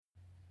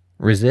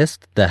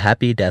Resist the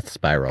happy death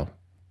spiral.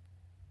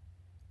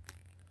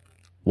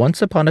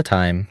 Once upon a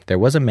time, there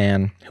was a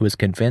man who was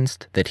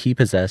convinced that he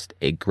possessed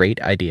a great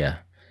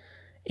idea.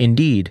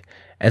 Indeed,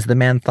 as the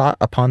man thought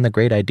upon the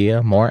great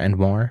idea more and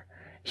more,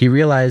 he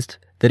realized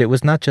that it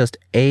was not just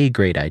a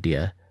great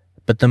idea,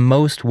 but the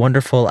most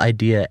wonderful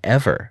idea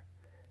ever.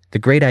 The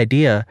great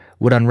idea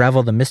would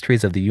unravel the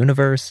mysteries of the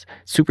universe,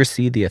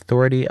 supersede the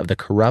authority of the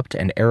corrupt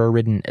and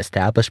error-ridden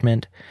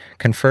establishment,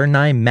 confer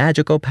nigh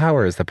magical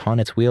powers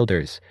upon its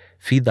wielders,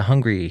 feed the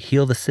hungry,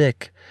 heal the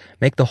sick,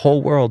 make the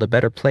whole world a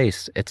better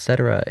place,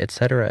 etc.,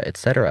 etc.,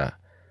 etc.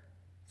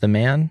 The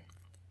man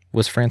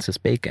was Francis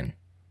Bacon,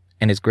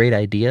 and his great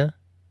idea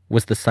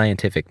was the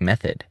scientific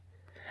method.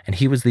 And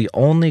he was the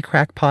only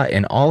crackpot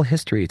in all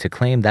history to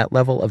claim that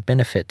level of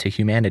benefit to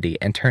humanity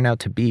and turn out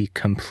to be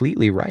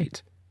completely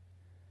right.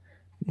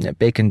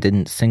 Bacon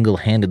didn't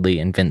single-handedly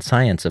invent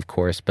science, of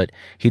course, but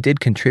he did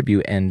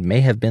contribute and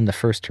may have been the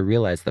first to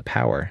realize the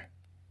power.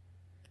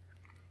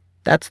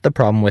 That's the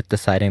problem with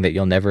deciding that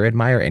you'll never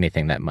admire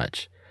anything that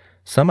much.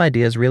 Some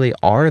ideas really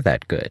are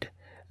that good,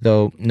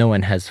 though no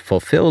one has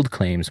fulfilled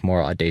claims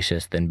more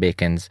audacious than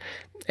Bacon's,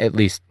 at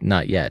least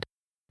not yet.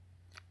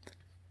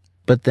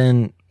 But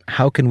then,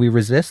 how can we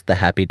resist the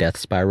happy death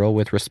spiral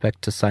with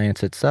respect to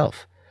science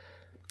itself?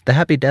 The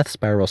happy death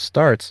spiral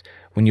starts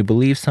when you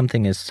believe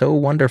something is so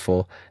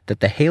wonderful that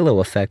the halo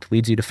effect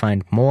leads you to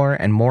find more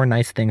and more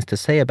nice things to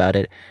say about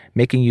it,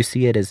 making you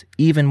see it as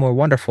even more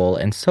wonderful,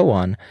 and so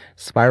on,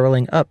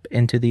 spiraling up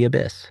into the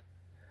abyss.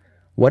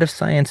 What if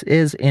science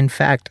is, in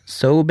fact,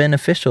 so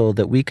beneficial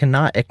that we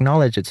cannot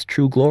acknowledge its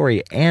true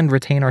glory and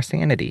retain our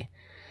sanity?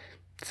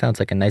 Sounds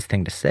like a nice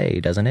thing to say,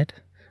 doesn't it?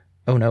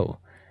 Oh no,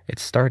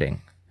 it's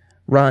starting.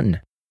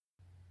 Run!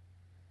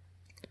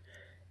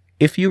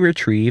 If you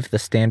retrieve the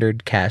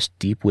standard cached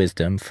deep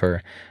wisdom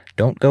for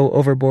don't go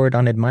overboard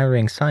on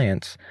admiring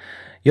science,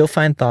 you'll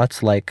find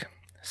thoughts like,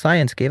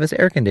 science gave us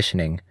air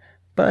conditioning,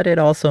 but it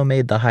also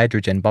made the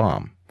hydrogen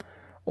bomb.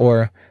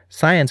 Or,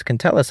 science can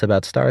tell us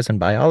about stars and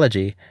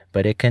biology,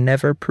 but it can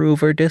never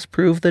prove or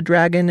disprove the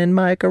dragon in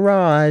my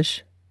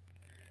garage.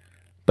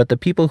 But the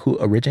people who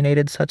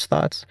originated such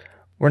thoughts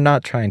were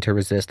not trying to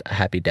resist a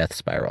happy death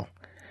spiral.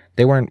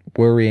 They weren't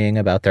worrying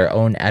about their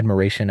own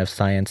admiration of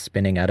science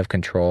spinning out of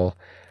control.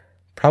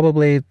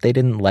 Probably they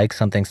didn't like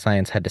something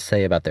science had to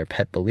say about their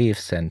pet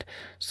beliefs and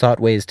sought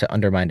ways to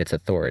undermine its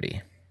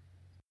authority.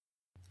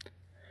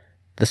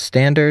 The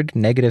standard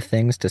negative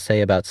things to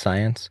say about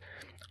science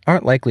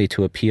aren't likely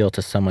to appeal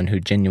to someone who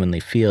genuinely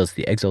feels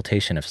the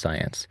exaltation of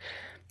science.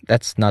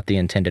 That's not the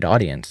intended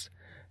audience.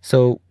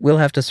 So we'll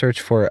have to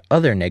search for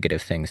other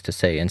negative things to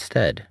say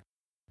instead.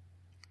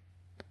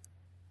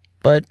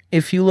 But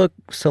if you look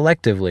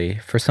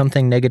selectively for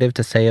something negative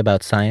to say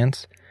about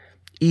science,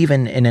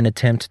 even in an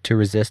attempt to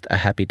resist a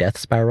happy death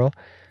spiral,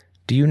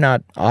 do you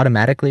not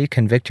automatically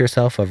convict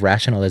yourself of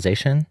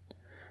rationalization?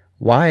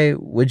 Why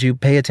would you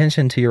pay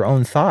attention to your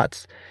own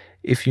thoughts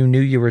if you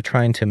knew you were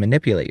trying to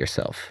manipulate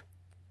yourself?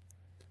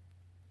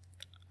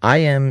 I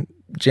am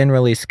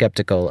generally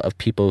skeptical of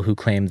people who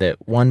claim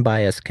that one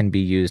bias can be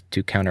used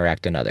to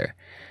counteract another.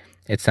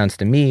 It sounds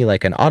to me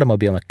like an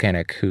automobile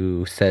mechanic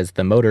who says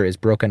the motor is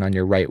broken on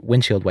your right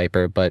windshield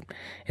wiper, but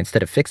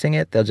instead of fixing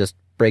it, they'll just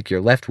break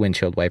your left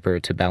windshield wiper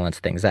to balance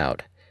things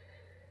out.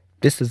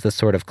 This is the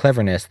sort of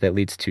cleverness that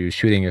leads to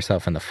shooting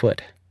yourself in the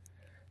foot.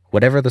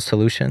 Whatever the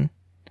solution,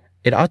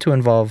 it ought to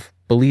involve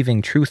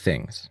believing true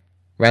things,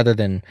 rather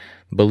than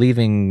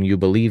believing you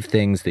believe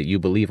things that you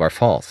believe are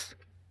false.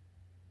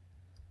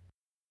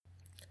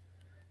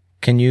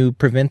 Can you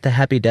prevent the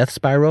happy death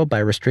spiral by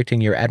restricting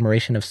your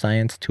admiration of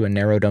science to a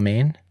narrow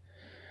domain?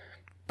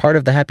 Part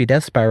of the happy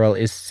death spiral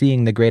is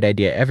seeing the great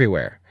idea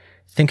everywhere,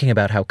 thinking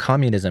about how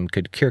communism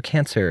could cure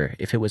cancer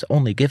if it was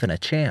only given a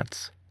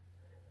chance.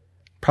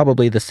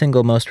 Probably the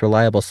single most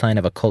reliable sign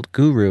of a cult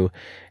guru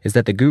is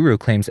that the guru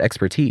claims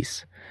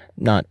expertise,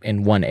 not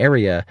in one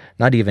area,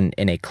 not even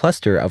in a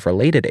cluster of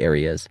related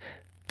areas,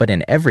 but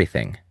in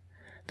everything.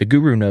 The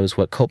guru knows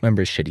what cult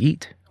members should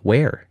eat,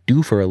 where,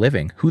 do for a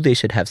living, who they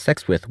should have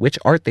sex with, which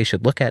art they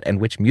should look at, and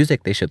which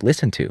music they should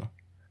listen to.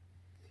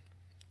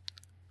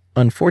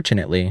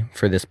 Unfortunately,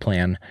 for this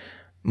plan,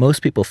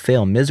 most people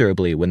fail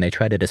miserably when they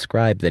try to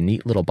describe the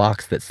neat little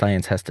box that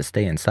science has to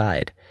stay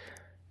inside.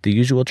 The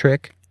usual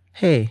trick,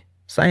 hey,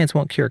 science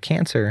won't cure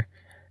cancer,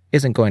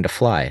 isn't going to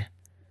fly.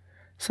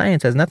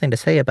 Science has nothing to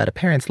say about a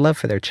parent's love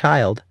for their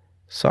child.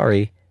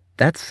 Sorry,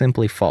 that's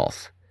simply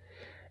false.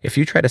 If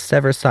you try to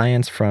sever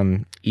science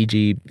from,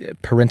 e.g.,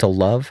 parental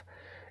love,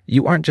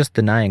 you aren't just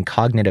denying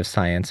cognitive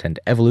science and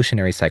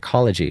evolutionary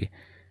psychology.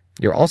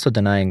 You're also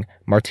denying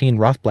Martine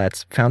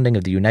Rothblatt's founding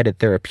of the United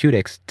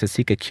Therapeutics to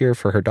seek a cure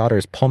for her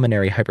daughter's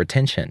pulmonary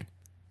hypertension.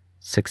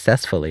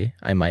 Successfully,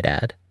 I might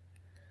add.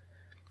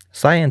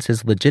 Science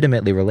is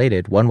legitimately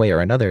related, one way or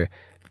another,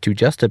 to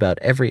just about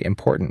every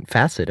important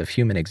facet of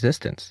human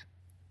existence.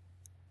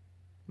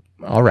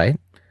 All right,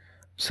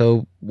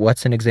 so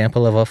what's an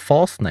example of a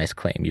false nice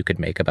claim you could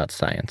make about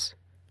science?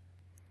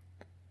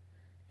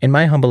 In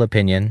my humble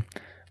opinion,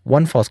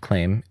 One false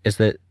claim is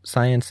that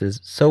science is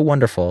so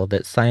wonderful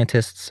that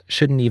scientists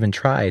shouldn't even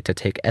try to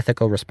take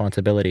ethical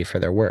responsibility for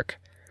their work.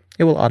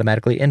 It will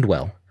automatically end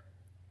well.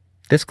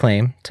 This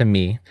claim, to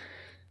me,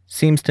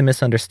 seems to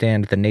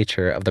misunderstand the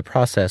nature of the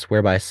process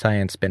whereby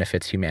science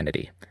benefits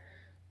humanity.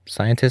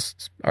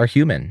 Scientists are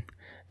human.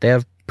 They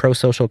have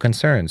pro-social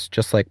concerns,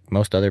 just like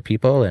most other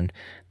people, and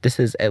this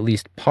is at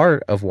least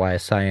part of why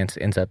science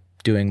ends up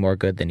doing more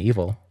good than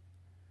evil.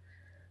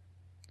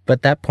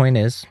 But that point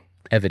is,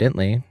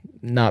 evidently,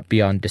 not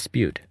beyond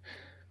dispute.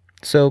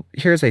 So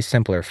here's a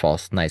simpler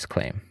false nice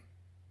claim.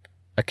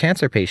 A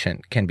cancer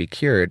patient can be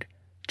cured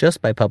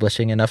just by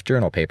publishing enough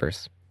journal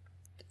papers.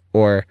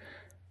 Or,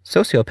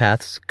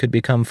 sociopaths could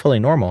become fully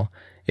normal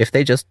if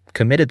they just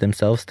committed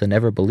themselves to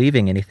never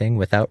believing anything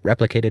without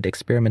replicated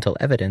experimental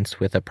evidence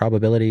with a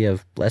probability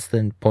of less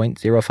than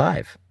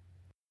 0.05.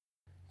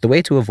 The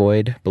way to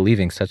avoid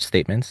believing such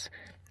statements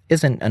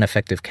isn't an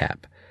effective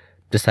cap,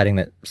 deciding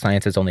that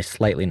science is only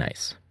slightly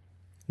nice,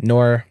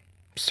 nor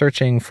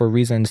searching for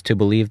reasons to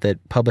believe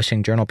that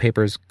publishing journal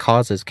papers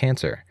causes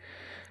cancer,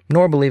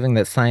 nor believing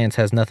that science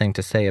has nothing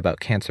to say about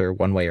cancer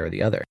one way or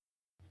the other.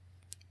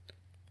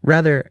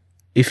 Rather,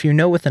 if you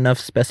know with enough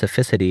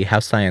specificity how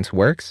science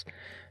works,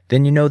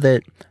 then you know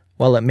that,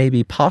 while it may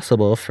be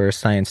possible for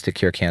science to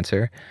cure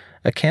cancer,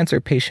 a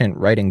cancer patient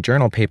writing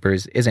journal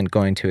papers isn't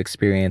going to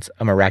experience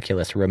a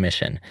miraculous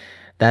remission.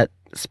 That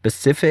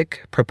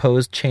specific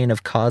proposed chain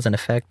of cause and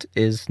effect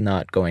is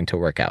not going to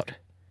work out.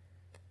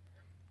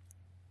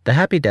 The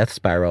happy death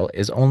spiral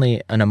is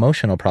only an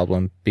emotional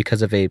problem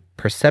because of a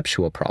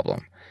perceptual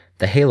problem,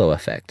 the halo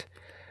effect,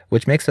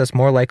 which makes us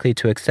more likely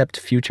to accept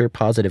future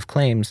positive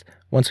claims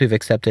once we've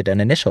accepted an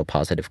initial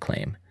positive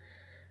claim.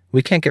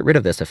 We can't get rid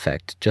of this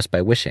effect just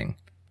by wishing.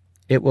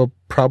 It will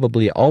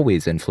probably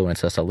always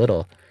influence us a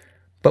little,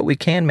 but we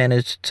can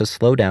manage to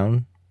slow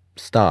down,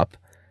 stop,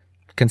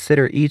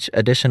 consider each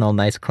additional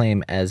nice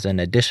claim as an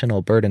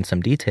additional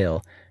burdensome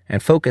detail,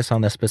 and focus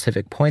on the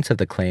specific points of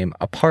the claim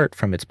apart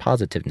from its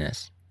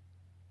positiveness.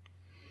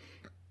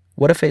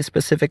 What if a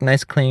specific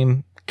nice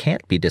claim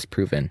can't be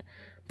disproven,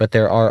 but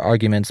there are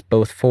arguments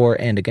both for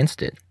and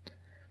against it?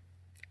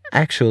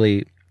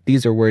 Actually,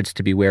 these are words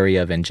to be wary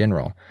of in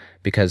general,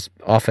 because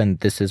often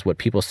this is what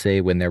people say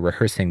when they're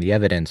rehearsing the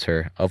evidence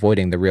or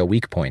avoiding the real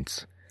weak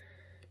points.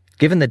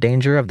 Given the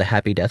danger of the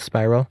happy death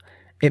spiral,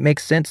 it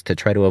makes sense to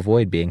try to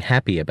avoid being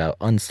happy about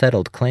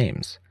unsettled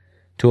claims,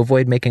 to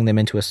avoid making them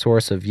into a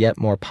source of yet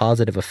more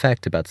positive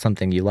effect about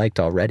something you liked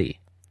already.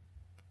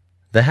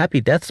 The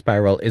happy death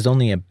spiral is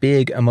only a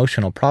big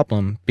emotional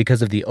problem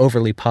because of the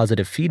overly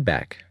positive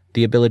feedback,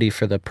 the ability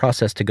for the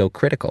process to go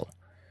critical.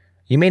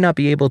 You may not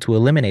be able to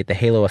eliminate the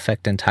halo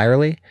effect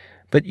entirely,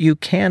 but you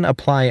can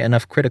apply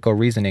enough critical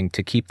reasoning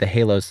to keep the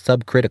halos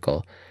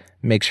subcritical,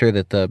 make sure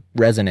that the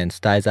resonance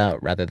dies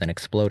out rather than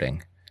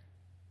exploding.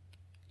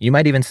 You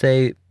might even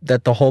say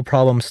that the whole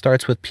problem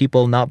starts with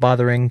people not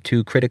bothering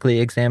to critically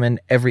examine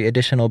every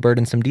additional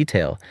burdensome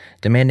detail,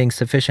 demanding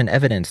sufficient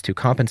evidence to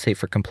compensate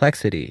for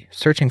complexity,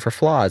 searching for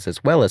flaws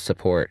as well as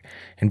support,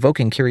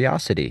 invoking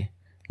curiosity,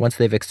 once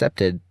they've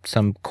accepted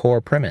some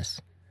core premise.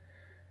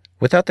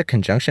 Without the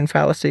conjunction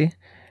fallacy,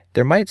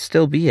 there might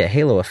still be a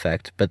halo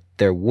effect, but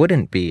there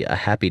wouldn't be a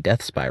happy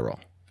death spiral.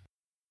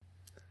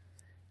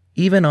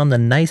 Even on the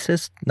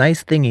nicest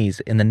nice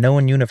thingies in the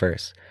known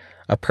universe,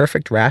 a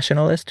perfect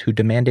rationalist who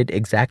demanded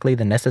exactly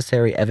the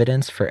necessary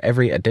evidence for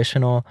every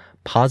additional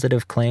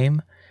positive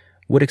claim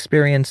would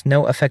experience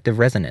no effective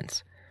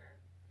resonance.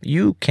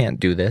 You can't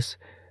do this,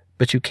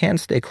 but you can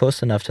stay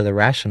close enough to the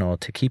rational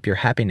to keep your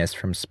happiness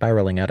from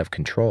spiraling out of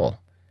control.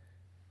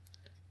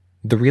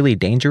 The really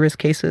dangerous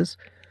cases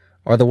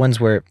are the ones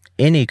where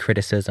any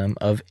criticism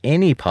of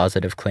any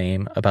positive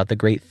claim about the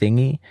great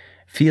thingy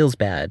feels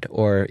bad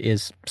or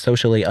is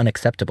socially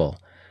unacceptable.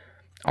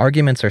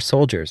 Arguments are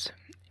soldiers.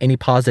 Any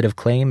positive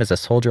claim is a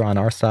soldier on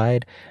our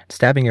side.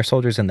 Stabbing your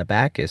soldiers in the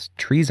back is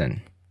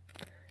treason.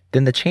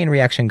 Then the chain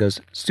reaction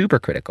goes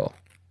supercritical.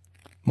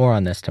 More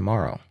on this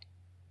tomorrow.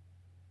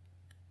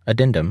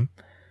 Addendum.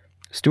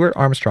 Stuart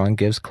Armstrong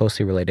gives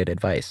closely related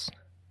advice.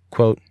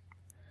 Quote,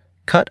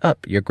 "Cut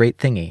up your great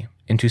thingy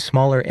into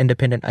smaller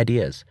independent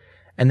ideas,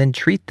 and then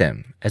treat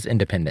them as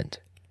independent.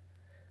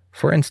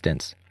 For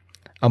instance,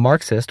 a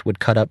Marxist would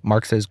cut up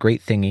Marx's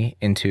great thingy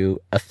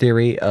into a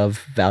theory of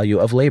value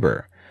of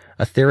labor,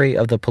 a theory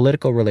of the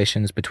political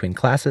relations between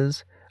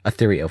classes, a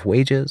theory of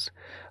wages,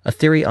 a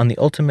theory on the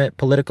ultimate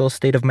political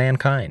state of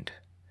mankind.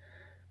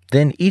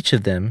 Then each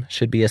of them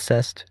should be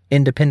assessed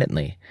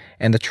independently,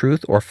 and the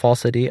truth or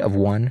falsity of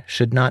one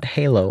should not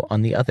halo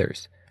on the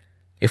others.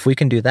 If we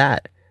can do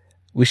that,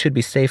 we should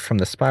be safe from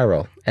the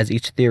spiral, as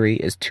each theory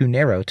is too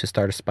narrow to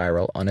start a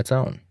spiral on its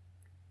own."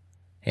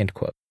 End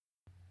quote.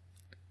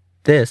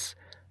 This,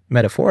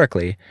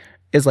 metaphorically,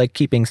 is like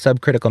keeping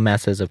subcritical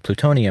masses of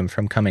plutonium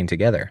from coming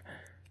together.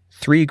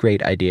 3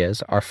 great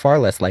ideas are far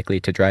less likely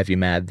to drive you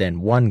mad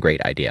than 1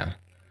 great idea.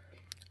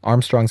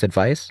 Armstrong's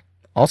advice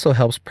also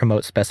helps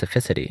promote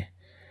specificity.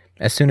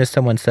 As soon as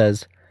someone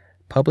says,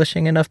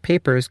 "Publishing enough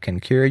papers can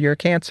cure your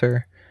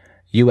cancer,"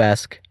 you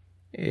ask,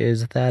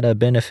 Is that a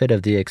benefit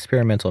of the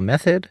experimental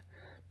method?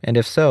 And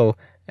if so,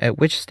 at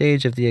which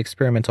stage of the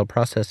experimental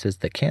process is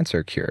the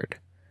cancer cured?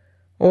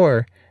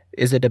 Or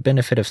is it a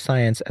benefit of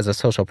science as a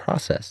social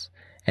process?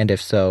 And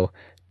if so,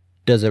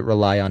 does it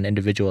rely on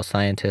individual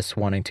scientists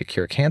wanting to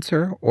cure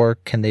cancer, or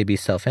can they be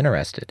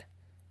self-interested?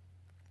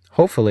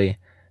 Hopefully,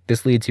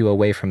 this leads you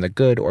away from the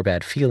good or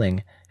bad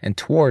feeling and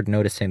toward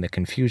noticing the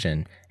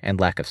confusion and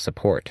lack of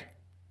support.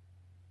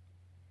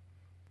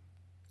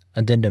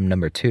 Addendum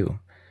number 2.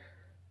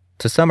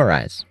 To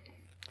summarize,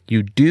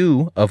 you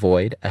do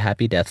avoid a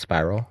happy death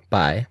spiral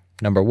by,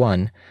 number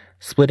 1,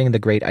 splitting the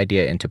great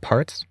idea into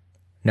parts,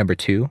 number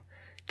 2,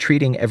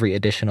 treating every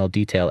additional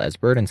detail as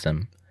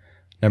burdensome,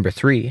 number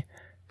 3,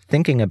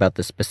 thinking about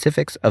the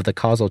specifics of the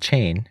causal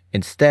chain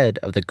instead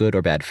of the good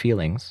or bad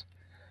feelings,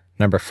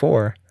 number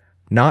 4,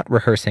 not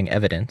rehearsing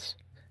evidence,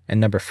 and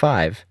number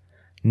 5,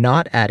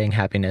 not adding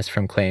happiness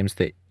from claims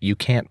that you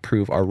can't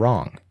prove are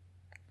wrong,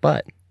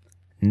 but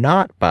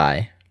not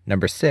by,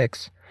 number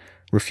 6,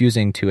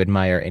 refusing to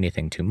admire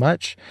anything too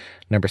much,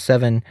 number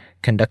 7,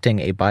 conducting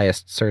a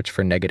biased search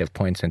for negative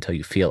points until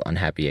you feel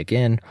unhappy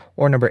again,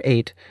 or number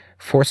 8,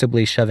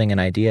 forcibly shoving an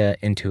idea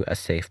into a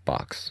safe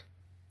box.